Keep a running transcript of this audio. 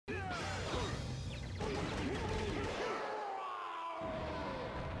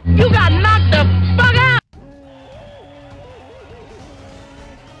got knocked the fuck out!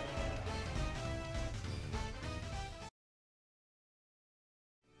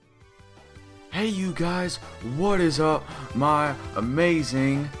 Hey you guys, what is up, my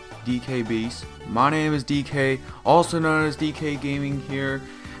amazing DK Beast? My name is DK, also known as DK Gaming here,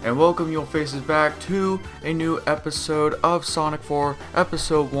 and welcome your faces back to a new episode of Sonic 4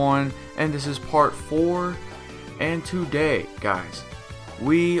 Episode 1, and this is part 4, and today, guys,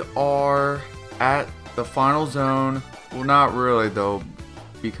 we are at the final zone. Well, not really though,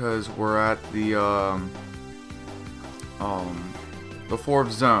 because we're at the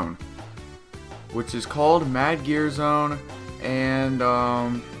fourth zone, which is called Mad Gear Zone, and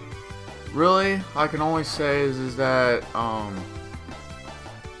really, I can only say is that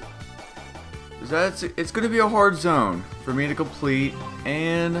it's gonna be a hard zone for me to complete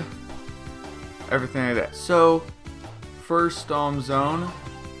and everything like that. So, first zone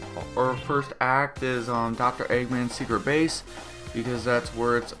or first act is Dr. Eggman's secret base, because that's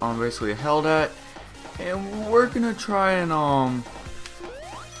where it's basically held at, and we're gonna try and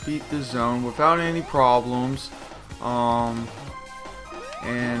beat the zone without any problems, and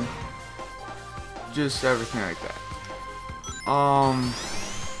just everything like that.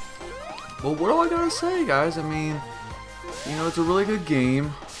 But what do I gotta say, guys? I mean, you know, it's a really good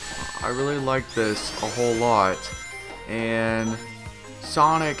game. I really like this a whole lot, and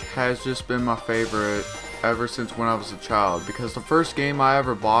Sonic has just been my favorite ever since when I was a child, because the first game I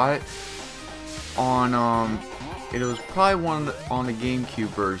ever bought on it was probably one on the GameCube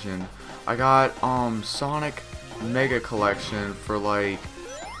version. I got Sonic Mega Collection for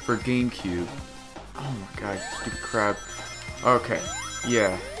GameCube. Oh my god, stupid crap. Okay,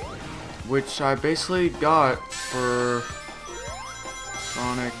 yeah. Which I basically got for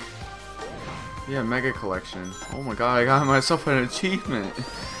Sonic, yeah, Mega Collection. Oh my god, I got myself an achievement.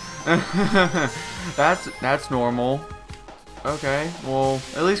 That's normal. Okay, well,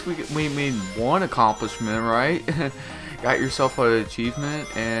 at least we made one accomplishment, right? Got yourself an achievement,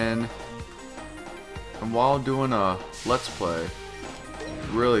 and while doing a Let's Play.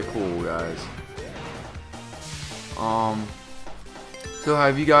 Really cool, guys. So how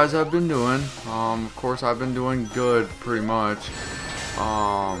have you guys been doing? Of course, I've been doing good, pretty much.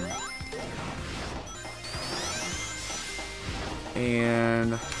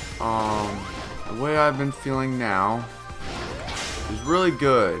 And the way I've been feeling now is really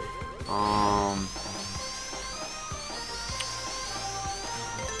good.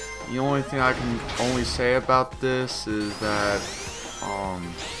 The only thing I can only say about this is that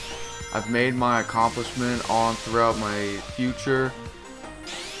I've made my accomplishment on throughout my future,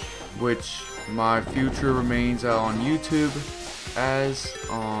 which my future remains out on YouTube as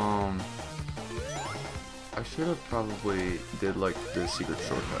I should have probably did like the secret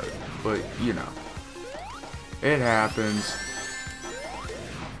shortcut, but you know, it happens.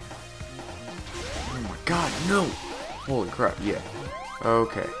 Oh my god, no! Holy crap, yeah.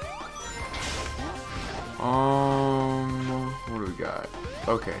 Okay. What do we got?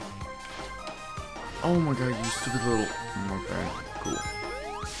 Okay. Oh my god, you stupid little... Okay, cool.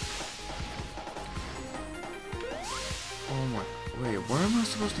 Oh my... Wait, where am I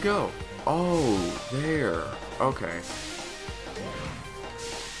supposed to go? Oh, there. Okay.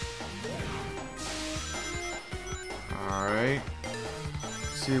 Alright.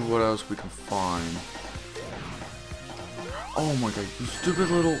 Let's see what else we can find. Oh my god, you stupid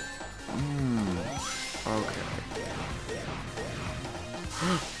little... Okay.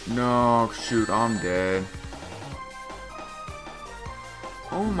 No, shoot, I'm dead.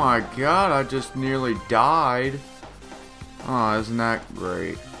 Oh my god, I just nearly died. Oh, isn't that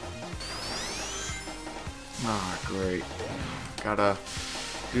great? Ah, great. Gotta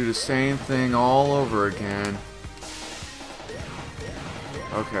do the same thing all over again.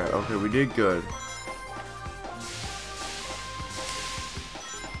 Okay, we did good.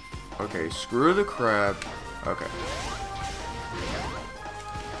 Okay, screw the crab. Okay.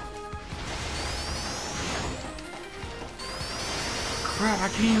 Crap, I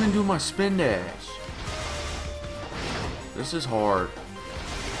can't even do my spin dash. This is hard.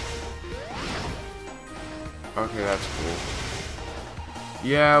 Okay, that's cool.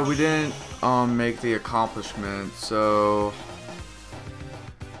 Yeah, we didn't make the accomplishment, so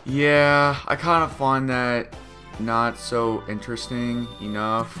yeah, I kind of find that not so interesting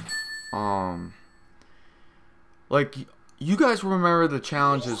enough. Like, you guys remember the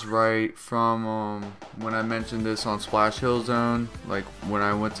challenges, right, from when I mentioned this on Splash Hill Zone, like when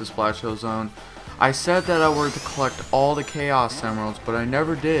I went to Splash Hill Zone. I said that I were to collect all the Chaos Emeralds, but I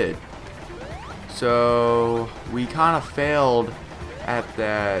never did. So we kind of failed at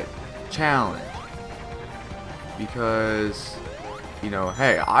that challenge. Because, you know,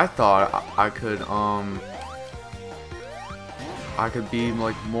 hey, I thought I could be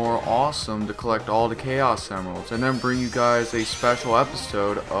like more awesome to collect all the Chaos Emeralds and then bring you guys a special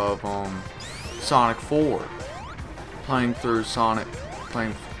episode of Sonic 4, playing through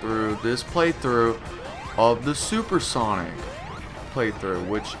this playthrough of the Super Sonic playthrough,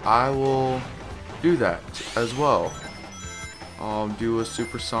 which I will do that as well. Do a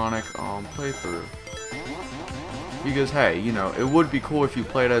Super Sonic playthrough. Because hey, you know, it would be cool if you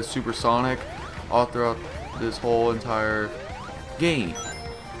played as Super Sonic all throughout this whole entire game.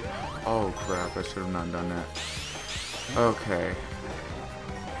 Oh crap, I should have not done that. Okay.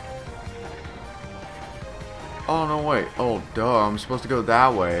 Oh no, wait. Oh duh, I'm supposed to go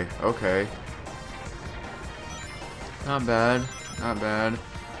that way. Okay. Not bad. Not bad.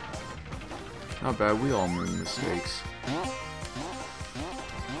 Not bad, we all make mistakes.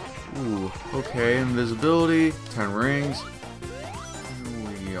 Ooh, okay, invisibility, 10 rings.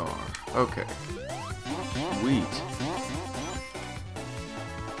 Here we are. Okay. Sweet.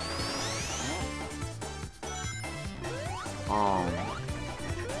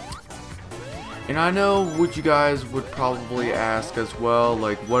 And I know what you guys would probably ask as well,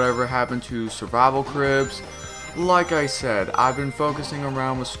 like whatever happened to survival cribs. Like I said, I've been focusing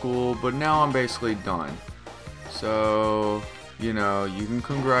around with school, but now I'm basically done. So, you know, you can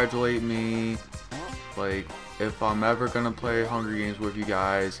congratulate me, like, if I'm ever gonna play Hunger Games with you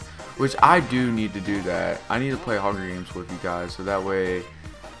guys, which I do need to do that. I need to play Hunger Games with you guys, so that way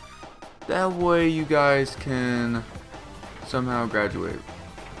you guys can somehow graduate,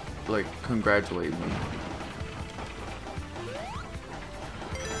 like, congratulate me.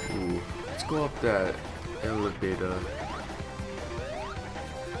 Ooh, let's go up that elevator.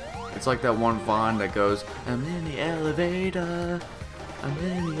 It's like that one Vine that goes, I'm in the elevator, I'm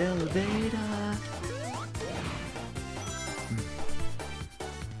in the elevator.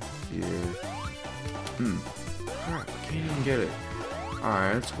 Yeah. Crap, I can't even get it.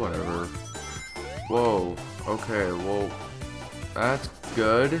 Alright, it's whatever. Whoa, okay, well, that's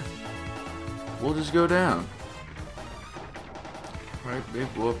good. We'll just go down. Right, big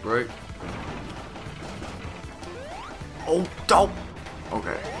whoop, right? Oh, dope!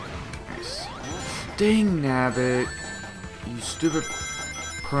 Okay. Nice. Dang nabbit. You stupid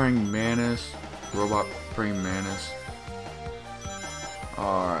praying mantis. Robot praying mantis.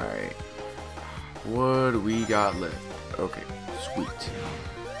 Alright. What do we got left? Okay, sweet.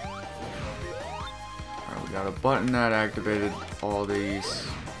 Alright, we got a button that activated all these.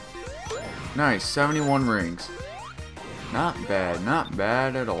 Nice, 71 rings. Not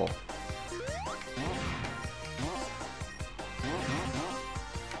bad at all.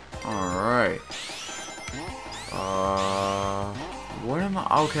 Alright. What am I?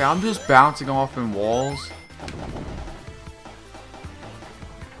 Okay, I'm just bouncing off in walls.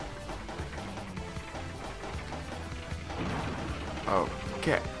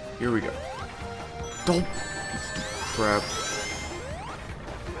 Okay, here we go. Don't. Crap.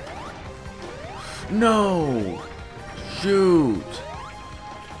 No! Shoot!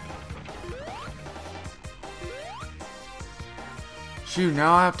 Shoot,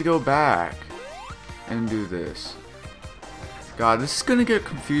 now I have to go back and do this. God, this is gonna get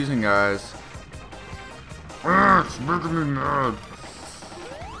confusing, guys. It's making me mad.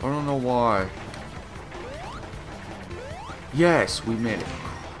 I don't know why. Yes, we made it.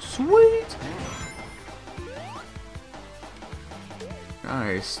 Sweet!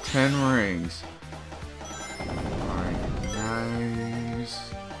 Nice, 10 rings. Alright,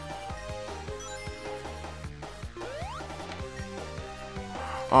 nice.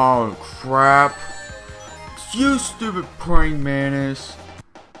 Oh, crap. You stupid praying mantis.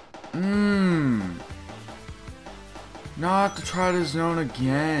 Now I have to try this zone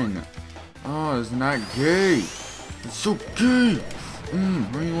again. Oh, isn't that gay? It's so gay.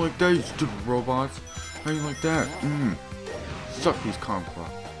 How you like that, you stupid robots? How you like that? Suck these Conqueror.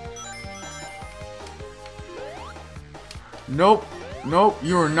 Nope. Nope,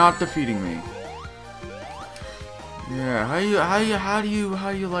 you are not defeating me. Yeah, how do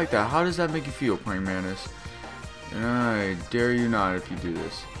you like that? How does that make you feel, praying mantis? And I dare you not if you do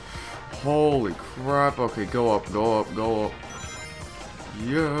this. Holy crap. Okay, go up, go up, go up.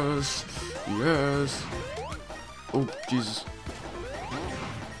 Yes. Yes. Oh, Jesus.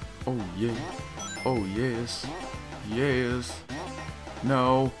 Oh, yeah. Oh, yes. Yes.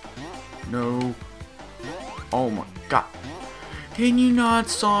 No. No. Oh my god. Can you not,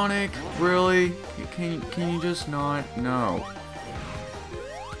 Sonic? Really? Can you just not? No.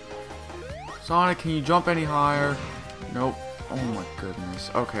 Sonic, can you jump any higher? Nope. Oh my goodness.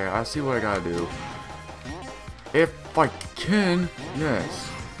 Okay, I see what I gotta do. If I can, yes.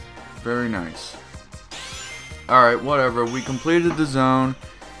 Very nice. Alright, whatever. We completed the zone.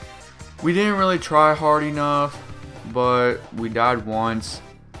 We didn't really try hard enough, but we died once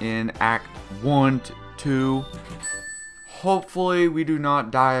in Act 1 to 2. Hopefully we do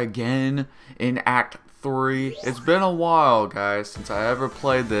not die again in Act 3. It's been a while, guys, since I ever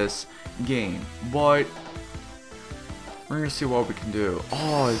played this game, but we're gonna see what we can do.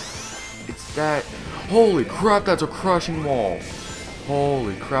 Oh, it's that. Holy crap, that's a crushing wall.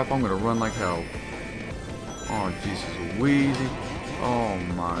 Holy crap, I'm gonna run like hell. Oh, Jesus Louise. Oh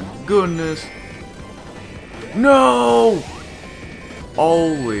my goodness. No!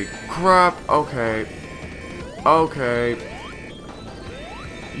 Holy crap. Okay. Okay.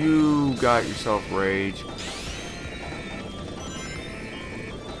 You got yourself rage.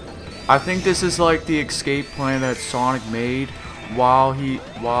 I think this is like the escape plan that Sonic made while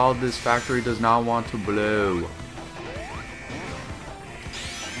this factory does not want to blow.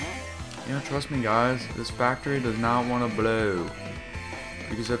 You know, trust me guys, this factory does not want to blow.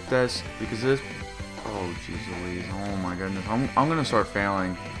 Because this, oh jeez Louise, oh my goodness, I'm gonna start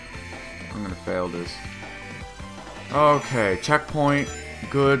failing. I'm gonna fail this. Okay, checkpoint.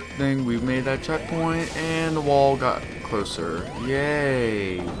 Good thing we made that checkpoint and the wall got closer.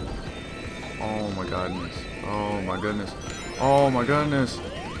 Yay! Oh my goodness. Oh my goodness. Oh my goodness.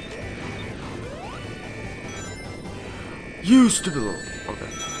 You stupid little. Okay.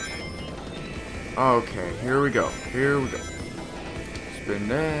 Okay, here we go. Here we go. Spin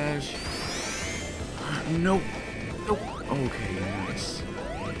dash. Nope. Nope. Okay, nice.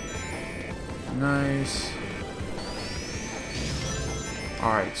 Nice.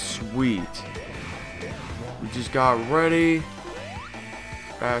 Alright, sweet. We just got ready.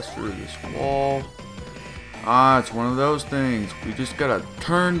 Pass through this wall. Ah, it's one of those things. We just gotta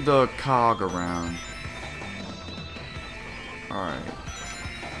turn the cog around. Alright.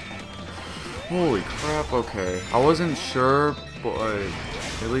 Holy crap, okay. I wasn't sure, but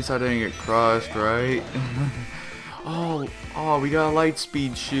at least I didn't get crushed, right? Oh, we got light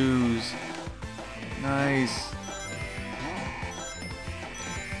speed shoes. Nice.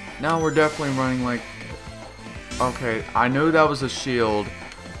 Now we're definitely running like... Okay, I know that was a shield,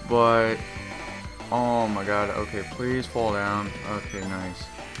 but... Oh my god, okay, please fall down. Okay, nice.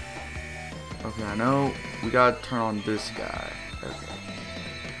 Okay, I know we gotta turn on this guy. Okay.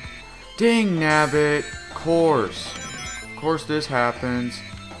 Dang nabbit! Of course this happens.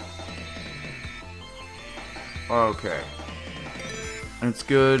 Okay. It's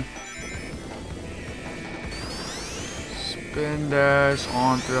good. Spin dash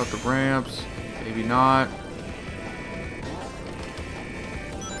on throughout the ramps. Maybe not.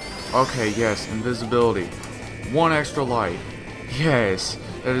 Okay, yes, invisibility. One extra life. Yes,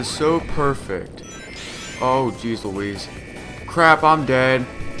 that is so perfect. Oh, jeez Louise. Crap, I'm dead.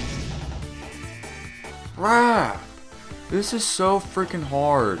 Crap! This is so freaking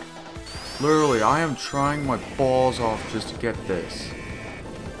hard. Literally, I am trying my balls off just to get this.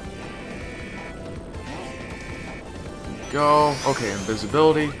 Go. Okay,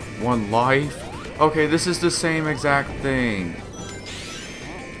 invisibility. One life. Okay, this is the same exact thing.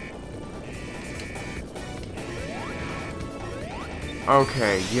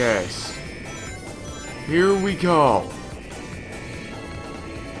 Okay, yes. Here we go.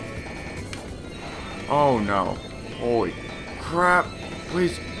 Oh no. Holy crap.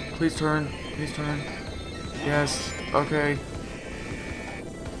 Please turn. Please turn. Yes. Okay.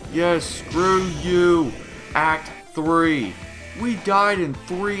 Yes, screw you. Act 3. We died in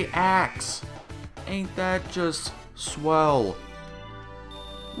 3 acts. Ain't that just swell?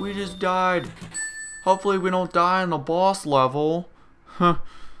 We just died. Hopefully we don't die in the boss level. Huh.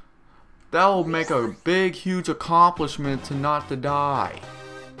 That will make a big, huge accomplishment to not to die.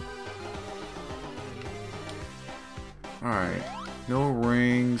 Alright. No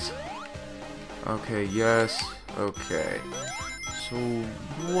rings. Okay, yes. Okay. So,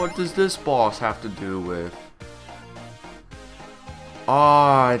 what does this boss have to do with?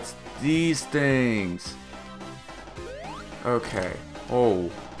 Ah, it's these things. Okay. Oh,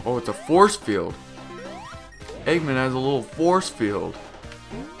 it's a force field. Eggman has a little force field.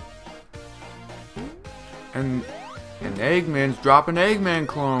 And Eggman's dropping Eggman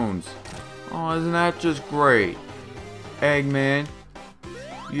clones. Oh, isn't that just great? Eggman,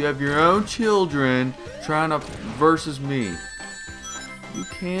 you have your own children trying to versus me. You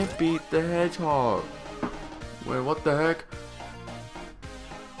can't beat the hedgehog. Wait, what the heck?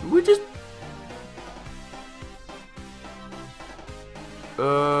 Did we just...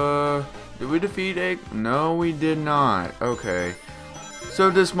 Did we defeat Egg? No, we did not. Okay.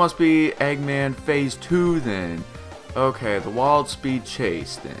 So this must be Eggman Phase 2 then. Okay, the Wild Speed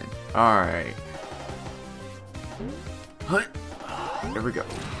Chase then. Alright. There we go.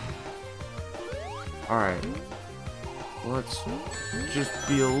 Alright. Let's just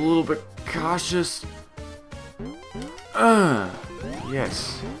be a little bit cautious.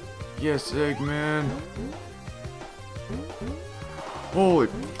 Yes. Yes, Eggman. Holy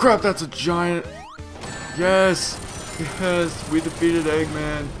crap, that's a giant. Yes. Yes, we defeated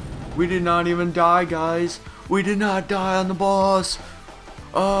Eggman. We did not even die, guys. We did not die on the boss.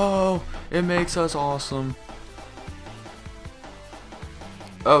 Oh, it makes us awesome.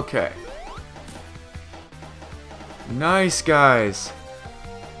 Okay. Nice, guys.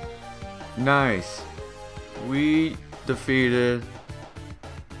 Nice. We defeated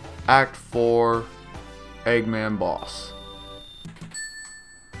Act 4 Eggman boss.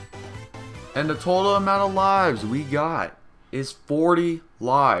 And the total amount of lives we got is 40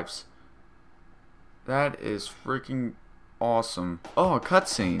 lives. That is freaking awesome. Oh, a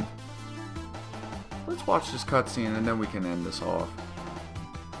cutscene. Let's watch this cutscene and then we can end this off.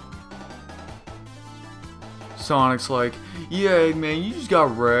 Sonic's like, yeah, Eggman, you just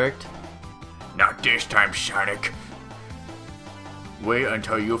got wrecked. Not this time, Sonic. Wait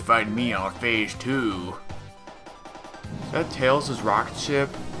until you find me on Phase 2. Is that Tails' rocket ship?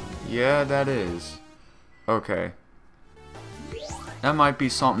 Yeah, that is. Okay. That might be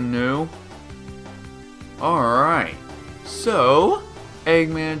something new. Alright. So,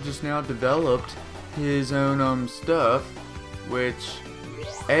 Eggman just now developed his own stuff, which...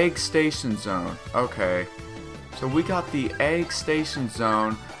 Egg Station Zone. Okay. So we got the Egg Station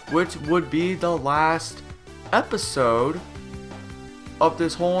Zone, which would be the last episode of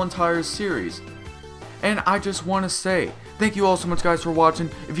this whole entire series. And I just want to say, thank you all so much, guys, for watching.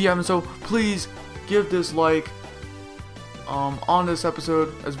 If you haven't so, please give this like on this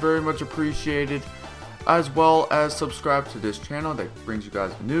episode, as very much appreciated, as well as subscribe to this channel that brings you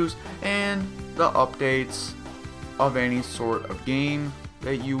guys the news and the updates of any sort of game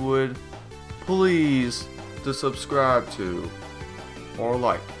that you would please to subscribe to or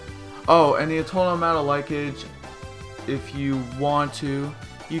like. Oh, and the total amount of likeage, if you want to,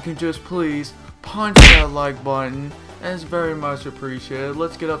 you can just please punch that like button, and it's very much appreciated.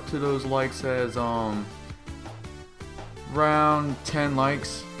 Let's get up to those likes as around 10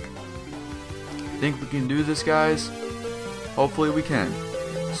 likes. Think we can do this, guys? Hopefully we can.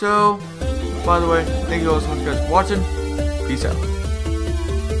 So, by the way, thank you all so much, guys, for watching. Peace out.